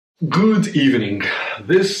Good evening.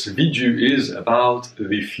 This video is about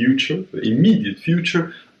the future, the immediate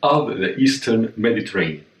future of the Eastern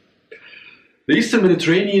Mediterranean. The Eastern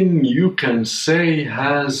Mediterranean, you can say,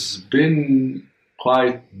 has been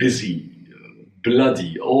quite busy,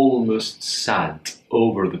 bloody, almost sad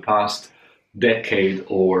over the past decade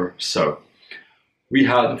or so. We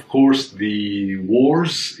had, of course, the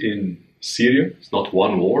wars in Syria. It's not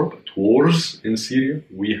one war, but wars in Syria.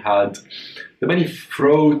 We had the many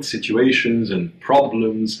fraud situations and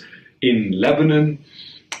problems in Lebanon.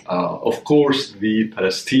 Of course, the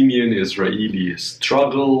Palestinian-Israeli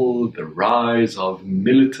struggle, the rise of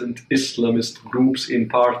militant Islamist groups in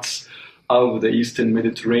parts of the Eastern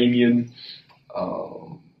Mediterranean,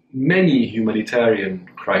 many humanitarian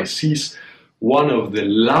crises. One of the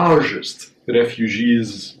largest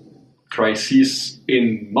refugees crises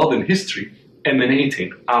in modern history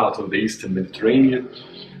emanating out of the Eastern Mediterranean.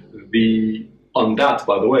 On that,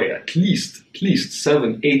 by the way, at least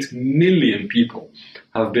 7-8 million people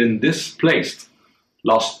have been displaced,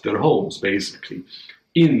 lost their homes basically,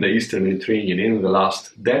 in the Eastern Mediterranean in the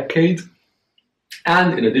last decade.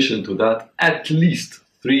 And in addition to that, at least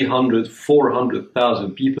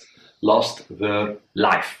 300,000-400,000 people lost their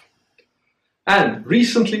life. And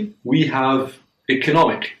recently we have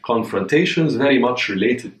economic confrontations very much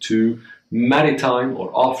related to maritime or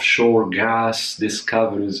offshore gas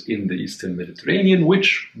discoveries in the Eastern Mediterranean,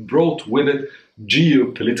 which brought with it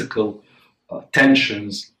geopolitical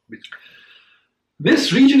tensions.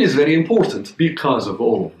 This region is very important because of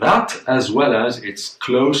all of that, as well as its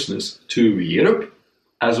closeness to Europe,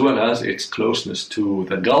 as well as its closeness to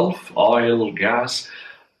the Gulf, oil, gas,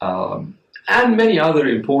 and many other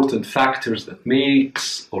important factors that make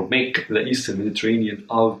the Eastern Mediterranean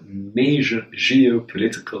of major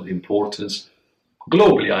geopolitical importance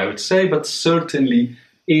globally, I would say, but certainly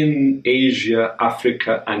in Asia,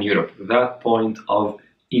 Africa, and Europe, that point of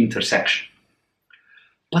intersection.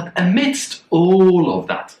 But amidst all of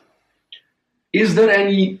that, is there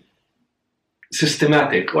any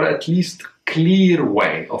systematic or at least clear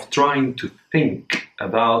way of trying to think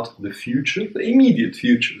about the future, the immediate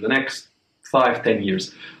future, the next 5-10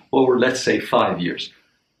 years, or let's say 5 years,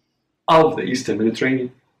 of the Eastern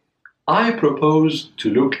Mediterranean? I propose to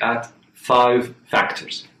look at 5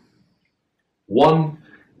 factors. One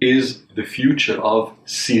is the future of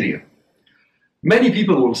Syria. Many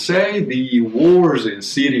people will say the wars in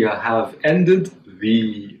Syria have ended,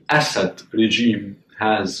 the Assad regime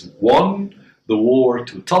has won the war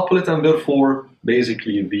to topple it, and therefore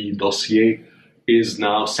basically the dossier is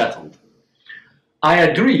now settled. I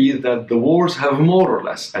agree that the wars have more or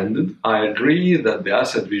less ended. I agree that the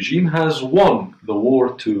Assad regime has won the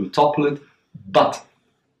war to topple it, but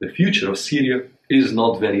the future of Syria is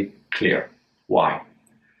not very clear. Why?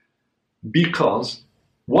 Because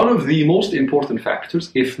one of the most important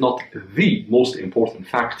factors, if not the most important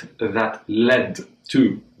factor that led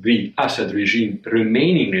to the Assad regime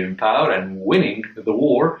remaining in power and winning the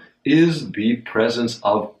war is the presence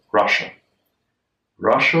of Russia.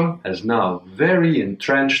 Russia has now very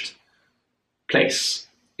entrenched place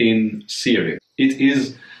in Syria. It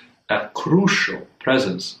is a crucial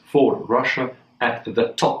presence for Russia at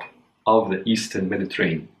the top of the Eastern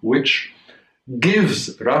Mediterranean, which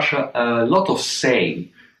gives Russia a lot of say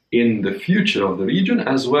in the future of the region,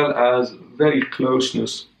 as well as very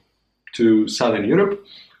closeness to Southern Europe,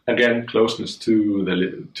 again closeness to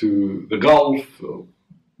the Gulf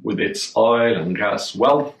with its oil and gas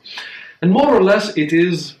wealth. And more or less it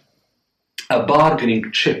is a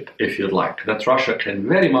bargaining chip, if you like, that Russia can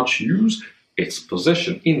very much use its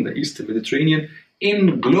position in the Eastern Mediterranean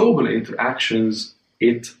in global interactions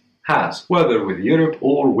it has, whether with Europe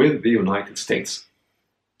or with the United States.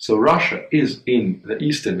 So Russia is in the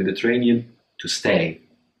Eastern Mediterranean to stay.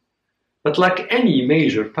 But like any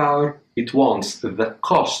major power, it wants the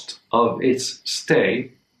cost of its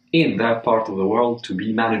stay in that part of the world to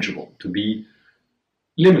be manageable, to be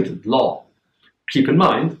limited law. Keep in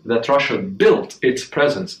mind that Russia built its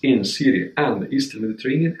presence in Syria and the Eastern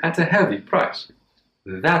Mediterranean at a heavy price.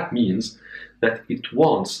 That means that it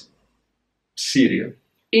wants Syria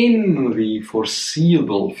in the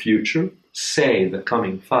foreseeable future, say the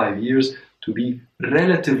coming 5 years, to be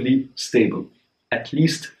relatively stable. At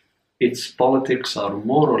least its politics are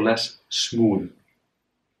more or less smooth.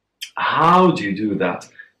 How do you do that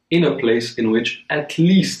in a place in which at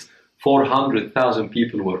least 400,000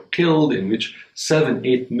 people were killed, in which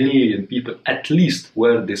 7-8 million people at least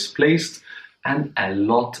were displaced, and a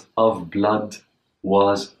lot of blood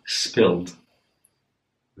was spilled?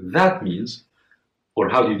 That means, or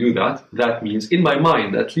how do you do that? That means, in my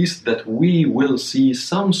mind at least, that we will see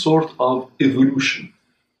some sort of evolution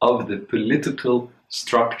of the political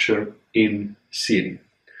structure in Syria.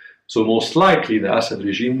 So most likely the Assad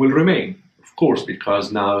regime will remain, of course,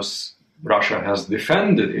 because now Russia has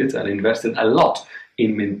defended it and invested a lot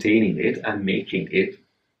in maintaining it and making it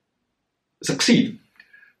succeed.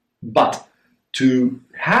 But to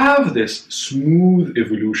have this smooth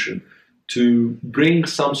evolution, to bring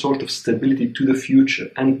some sort of stability to the future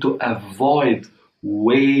and to avoid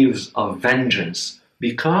waves of vengeance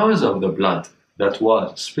because of the blood that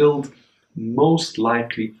was spilled, most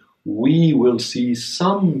likely we will see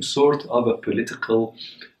some sort of a political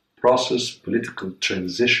process, political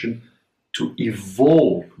transition to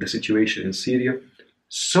evolve the situation in Syria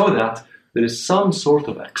so that there is some sort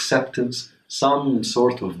of acceptance, some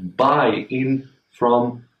sort of buy-in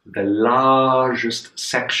from the largest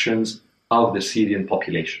sections of the Syrian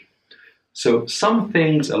population. So some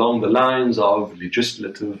things along the lines of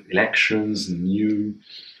legislative elections, new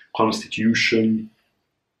constitution,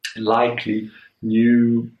 likely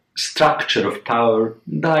new structure of power,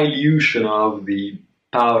 dilution of the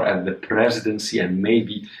power at the presidency, and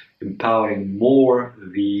maybe empowering more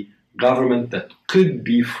the government that could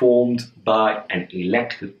be formed by an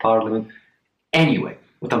elected parliament. Anyway,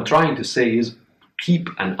 what I'm trying to say is keep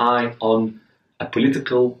an eye on a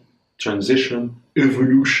political transition,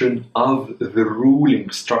 evolution of the ruling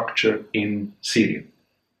structure in Syria.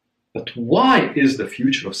 But why is the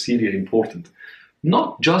future of Syria important?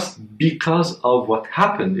 Not just because of what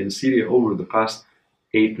happened in Syria over the past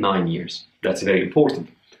 8-9 years. That's very important.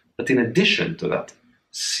 But in addition to that,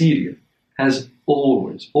 Syria has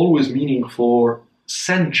always meaning for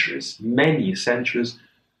centuries, many centuries,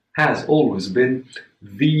 has always been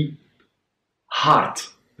the heart,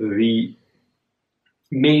 the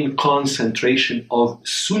main concentration of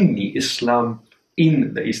Sunni Islam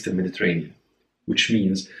in the Eastern Mediterranean, which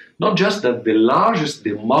means not just that the largest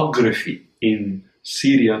demography in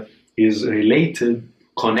Syria is related,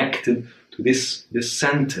 connected to this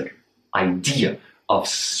center idea of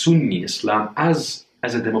Sunni Islam as a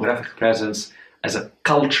demographic presence, as a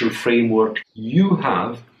cultural framework. You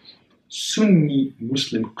have Sunni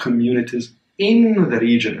Muslim communities in the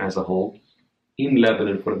region as a whole, in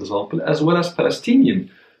Lebanon, for example, as well as Palestinian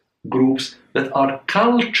groups that are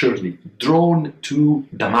culturally drawn to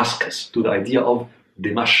Damascus, to the idea of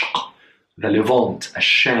Dimashq, the Levant,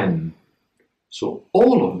 Asham. So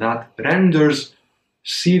all of that renders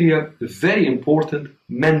Syria very important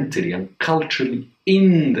mentally and culturally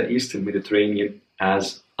in the Eastern Mediterranean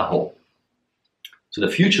as a whole. So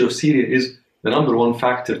the future of Syria is the number one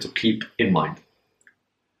factor to keep in mind.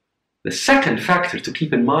 The second factor to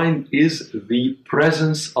keep in mind is the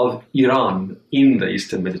presence of Iran in the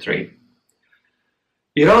Eastern Mediterranean.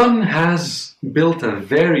 Iran has built a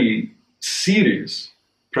very serious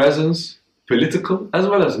presence, political as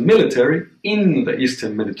well as military, in the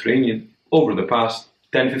Eastern Mediterranean over the past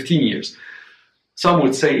 10-15 years. Some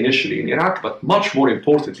would say initially in Iraq, but much more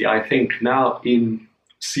importantly, I think now in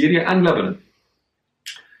Syria and Lebanon.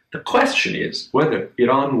 The question is whether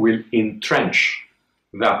Iran will entrench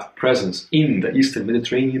that presence in the Eastern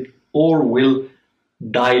Mediterranean or will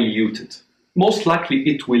dilute it. Most likely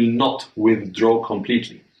it will not withdraw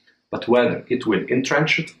completely, but whether it will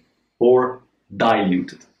entrench it or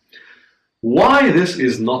dilute it. Why this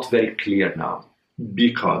is not very clear now?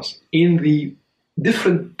 Because in the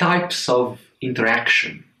different types of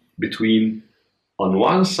interaction between, on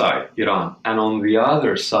one side, Iran, and on the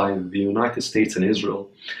other side, the United States and Israel,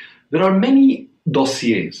 there are many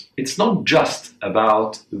dossiers. It's not just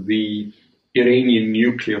about the Iranian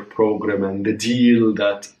nuclear program and the deal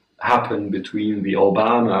that happened between the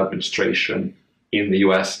Obama administration in the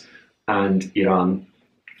US and Iran.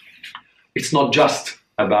 It's not just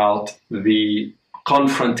about the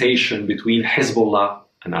confrontation between Hezbollah,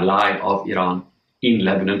 an ally of Iran, in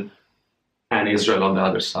Lebanon, and Israel on the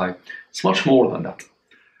other side. It's much more than that.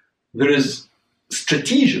 There is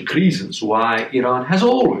strategic reasons why Iran has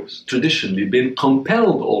always traditionally been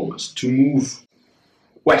compelled almost to move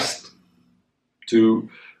west, to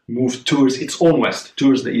move towards its own west,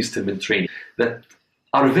 towards the Eastern Mediterranean, that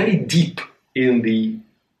are very deep in the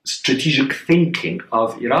strategic thinking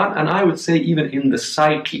of Iran, and I would say even in the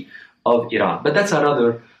psyche of Iran. But that's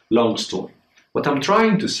another long story. What I'm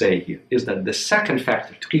trying to say here is that the second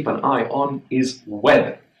factor to keep an eye on is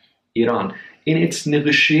whether Iran, in its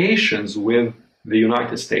negotiations with the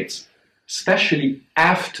United States, especially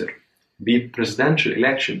after the presidential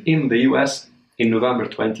election in the US in November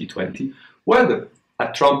 2020, whether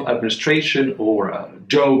a Trump administration or a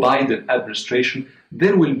Joe Biden administration,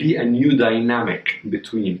 there will be a new dynamic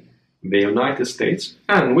between the United States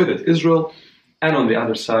and with it Israel, and on the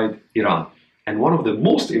other side Iran. And one of the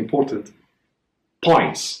most important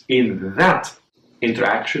points in that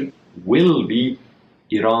interaction will be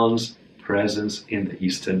Iran's presence in the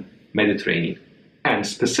Eastern Mediterranean, and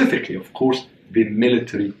specifically, of course, the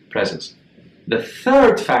military presence. The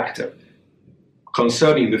third factor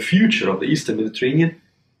concerning the future of the Eastern Mediterranean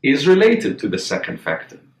is related to the second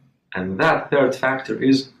factor, and that third factor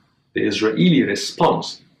is the Israeli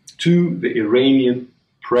response to the Iranian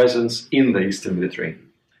presence in the Eastern Mediterranean.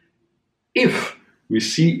 If we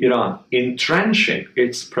see Iran entrenching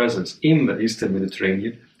its presence in the Eastern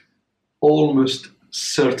Mediterranean, almost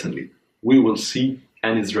certainly we will see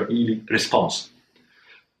an Israeli response.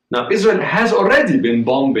 Now, Israel has already been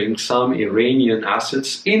bombing some Iranian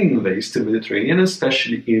assets in the Eastern Mediterranean,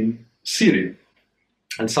 especially in Syria,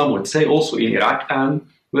 and some would say also in Iraq, and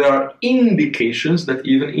there are indications that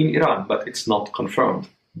even in Iran, but it's not confirmed.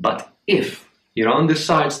 But if Iran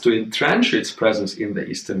decides to entrench its presence in the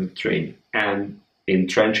Eastern Mediterranean and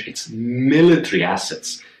entrench its military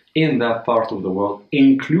assets in that part of the world,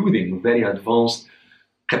 including very advanced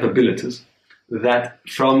capabilities, that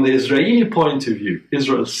from the Israeli point of view,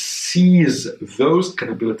 Israel sees those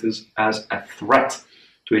capabilities as a threat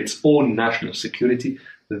to its own national security,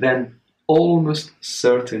 then almost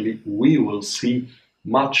certainly we will see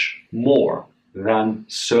much more than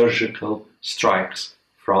surgical strikes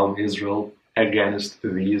from Israel against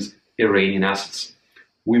these Iranian assets.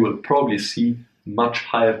 We will probably see much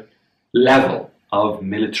higher level of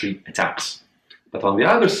military attacks. But on the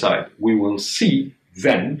other side, we will see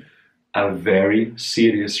then a very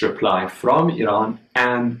serious reply from Iran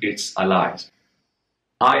and its allies.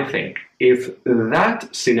 I think if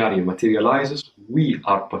that scenario materializes, we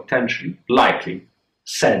are potentially, likely,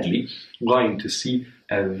 sadly, going to see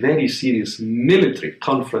a very serious military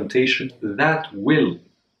confrontation that will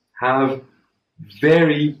have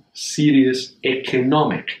very serious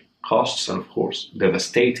economic costs and, of course,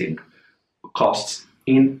 devastating costs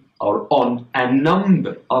in or on a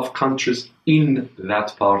number of countries in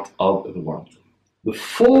that part of the world. The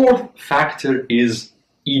fourth factor is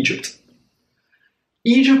Egypt.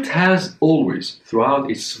 Egypt has always,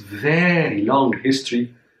 throughout its very long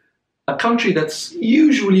history, a country that's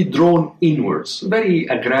usually drawn inwards, a very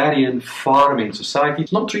agrarian farming society,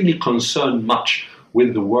 not really concerned much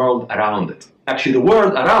with the world around it. Actually, the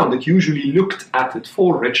world around it usually looked at it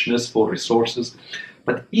for richness, for resources,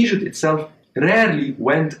 but Egypt itself rarely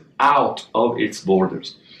went out of its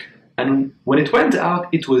borders. And when it went out,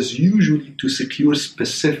 it was usually to secure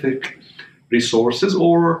specific resources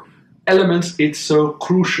or elements it's so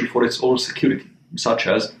crucial for its own security, such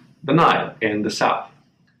as the Nile in the south.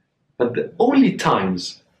 But the only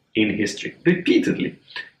times in history, repeatedly,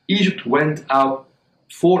 Egypt went out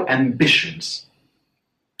for ambitions,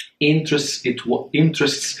 interests it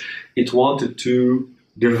wanted to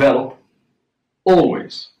develop,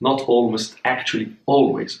 always, not almost, actually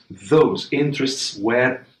always, those interests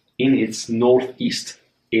were in its northeast,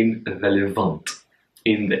 in the Levant,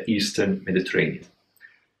 in the Eastern Mediterranean.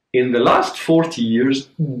 In the last 40 years,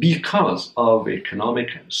 because of economic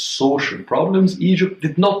and social problems, Egypt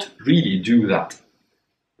did not really do that.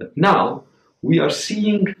 But now we are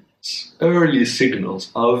seeing early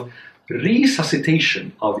signals of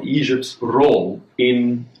resuscitation of Egypt's role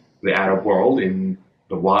in the Arab world, in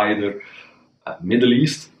the wider Middle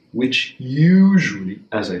East, which usually,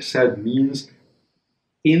 as I said, means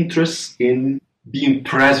interest in being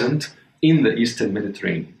present in the Eastern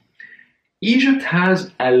Mediterranean. Egypt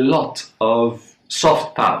has a lot of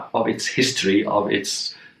soft power, of its history, of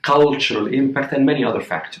its cultural impact, and many other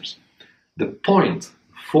factors. The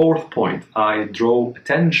fourth point I draw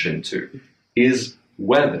attention to is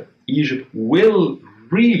whether Egypt will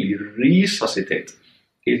really resuscitate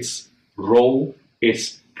its role,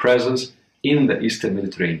 its presence in the Eastern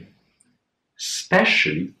Mediterranean.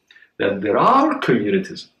 Especially that there are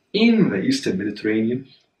communities in the Eastern Mediterranean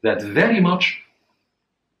that very much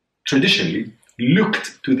traditionally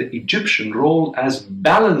looked to the Egyptian role as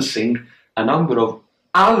balancing a number of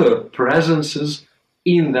other presences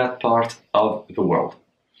in that part of the world.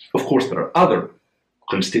 Of course, there are other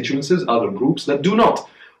constituencies, other groups that do not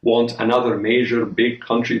want another major big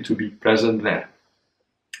country to be present there.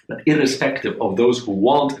 But irrespective of those who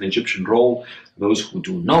want an Egyptian role, those who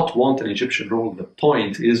do not want an Egyptian role, the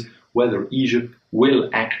point is whether Egypt will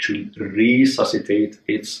actually resuscitate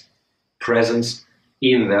its presence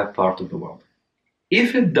in that part of the world.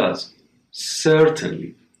 If it does,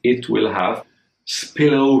 certainly it will have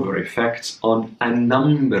spillover effects on a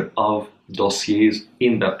number of dossiers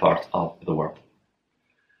in that part of the world.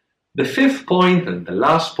 The fifth point and the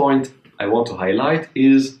last point I want to highlight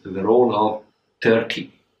is the role of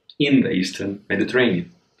Turkey in the Eastern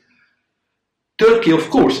Mediterranean. Turkey, of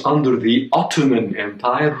course, under the Ottoman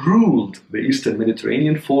Empire, ruled the Eastern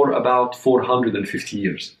Mediterranean for about 450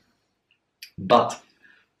 years. But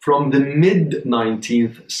from the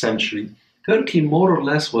mid-19th century, Turkey more or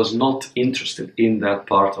less was not interested in that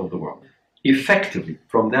part of the world. Effectively,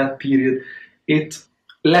 from that period, it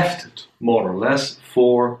left it more or less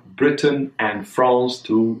for Britain and France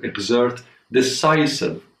to exert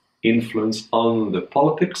decisive influence on the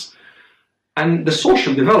politics and the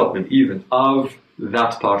social development even of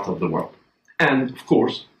that part of the world. And of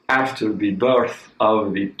course, after the birth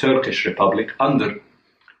of the Turkish Republic under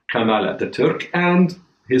Kemal Atatürk and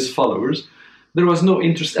his followers, there was no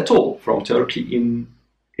interest at all from Turkey in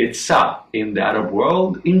itself, in the Arab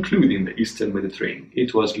world, including the Eastern Mediterranean.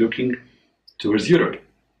 It was looking towards Europe.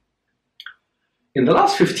 In the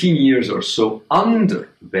last 15 years or so, under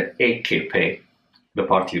the AKP, the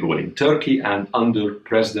party ruling Turkey, and under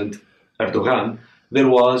President Erdogan, there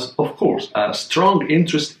was, of course, a strong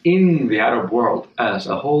interest in the Arab world as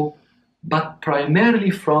a whole, but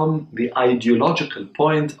primarily from the ideological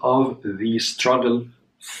point of the struggle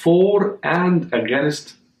for and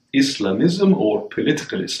against Islamism or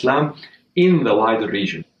political Islam in the wider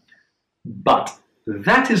region. But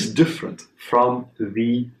that is different from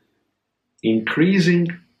the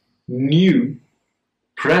increasing new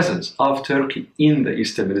presence of Turkey in the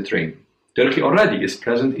Eastern Mediterranean. Turkey already is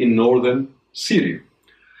present in northern Syria,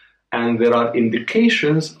 and there are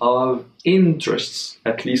indications of interests,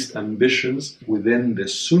 at least ambitions, within the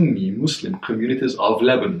Sunni Muslim communities of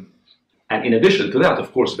Lebanon. And in addition to that,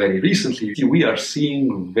 of course, very recently, we are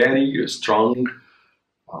seeing very strong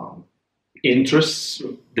interests,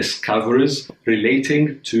 discoveries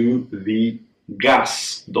relating to the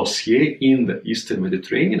gas dossier in the Eastern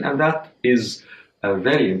Mediterranean, and that is a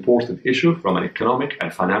very important issue from an economic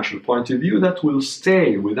and financial point of view that will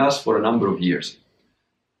stay with us for a number of years.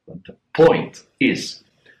 But the point is,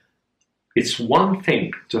 it's one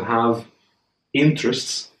thing to have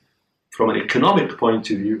interests from an economic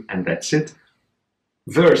point of view, and that's it,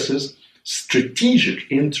 versus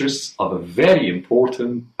strategic interests of a very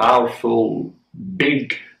important, powerful,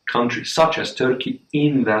 big country such as Turkey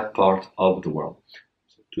in that part of the world.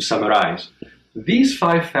 So to summarize, these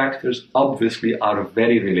five factors obviously are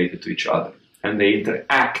very related to each other, and they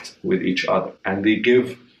interact with each other, and they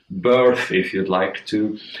give birth, if you'd like,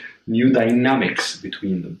 to new dynamics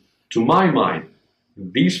between them. To my mind,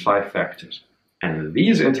 these five factors and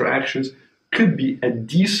these interactions could be a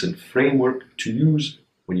decent framework to use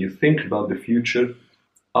when you think about the future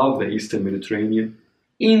of the Eastern Mediterranean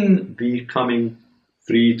in the coming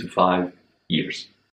 3 to 5 years.